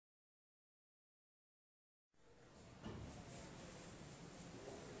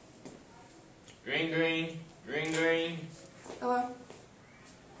Green, green, green, green. Hello?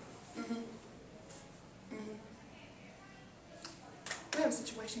 We have a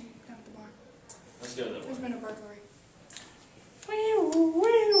situation down at the bar. Let's go to that There's one. been a burglary.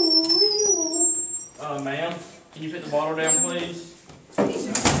 Ma'am, can you put the bottle down, please?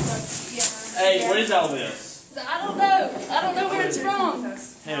 Yeah. Hey, what is all this? I don't know. I don't know where it's from.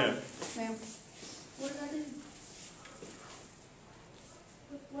 Here. Ma'am. What did I do?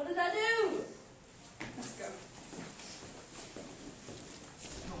 What did I do? Let's go.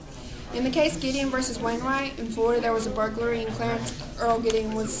 In the case Gideon versus Wainwright, in Florida there was a burglary and Clarence Earl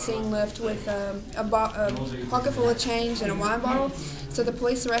Gideon was seen left with a pocket full of change and a wine bottle. So the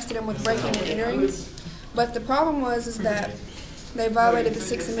police arrested him with breaking and entering. But the problem was that they violated the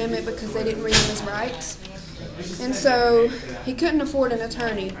Sixth Amendment because they didn't read him his rights. And so he couldn't afford an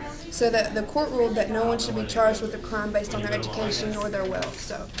attorney. So that the court ruled that no one should be charged with a crime based on their education or their wealth.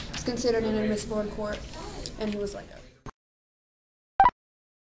 So it's considered inadmissible in court, and he was let go.